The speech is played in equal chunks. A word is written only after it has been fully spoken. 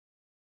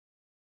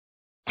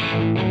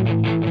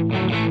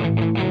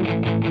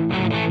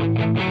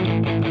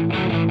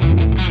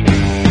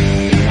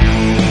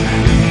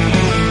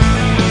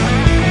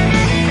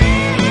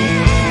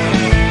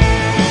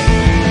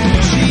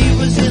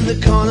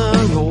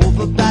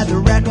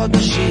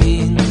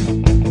Machine,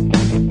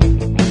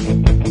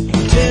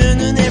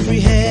 turning every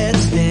head,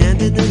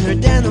 standing in her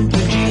denim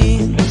blue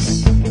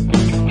jeans.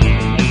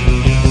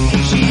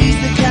 She's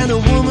the kind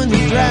of woman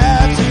who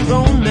drives her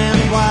own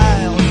man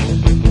wild.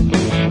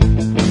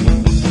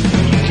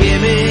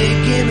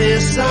 Give me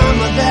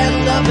some of that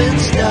loving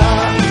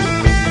stuff.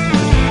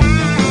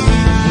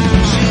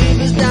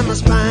 Shivers down my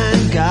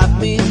spine, got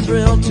me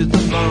thrilled to the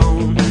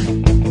bone.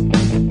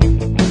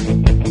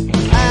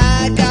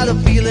 I got a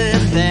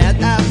feeling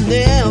that I've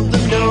never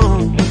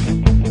known.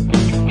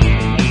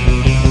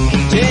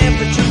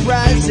 Temperature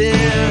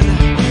rising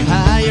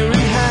higher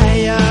and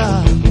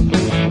higher.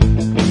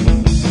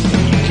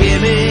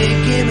 Give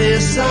me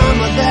some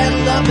of that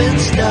loving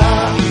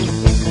stuff.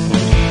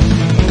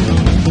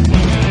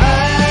 I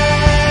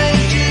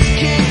just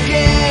can't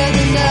get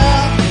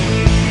enough.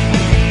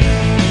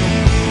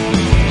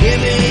 Give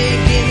me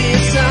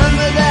some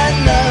of that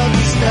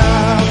loving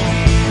stuff.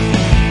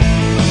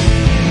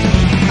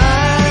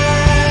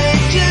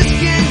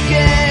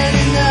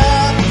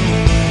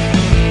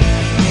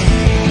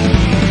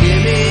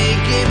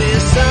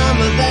 Some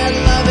of that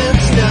loving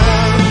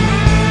stuff.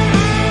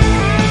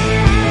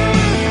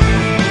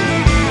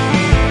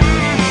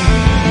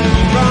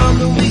 From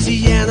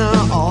Louisiana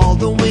all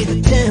the way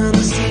to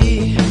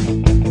Tennessee,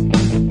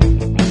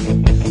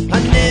 I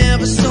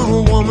never saw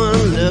a woman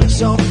look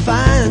so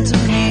fine to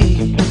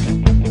me.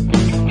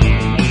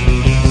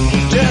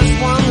 Just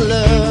one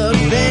look,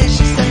 then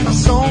she set my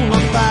soul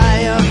on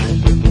fire.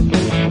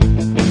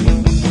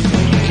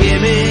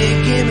 Give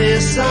me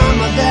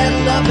some of that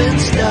loving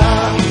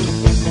stuff.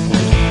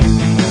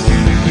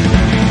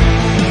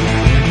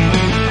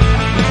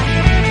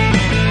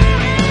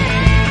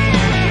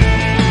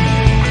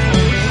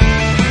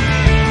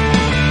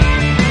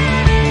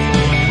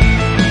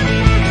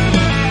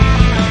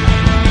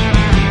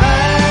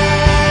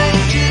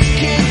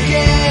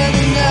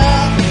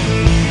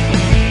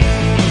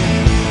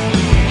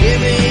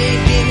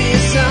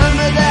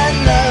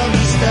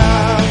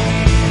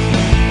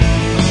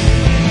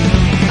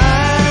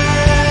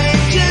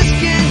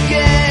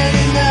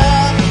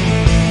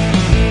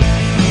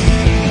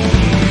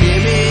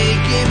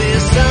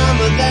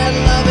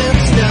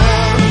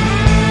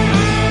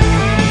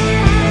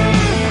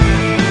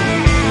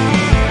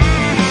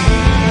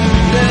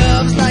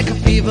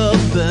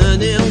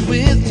 Burning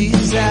with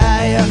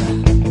desire,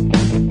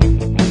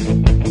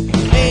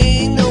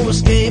 ain't no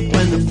escape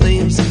when the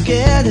flames are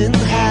getting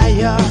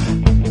higher.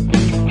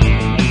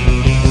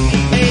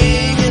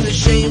 Ain't it a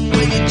shame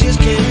when you just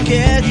can't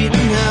get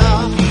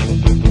enough?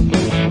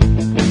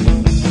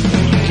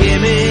 Give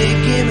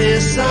me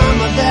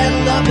some of that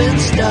loving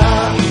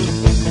stuff.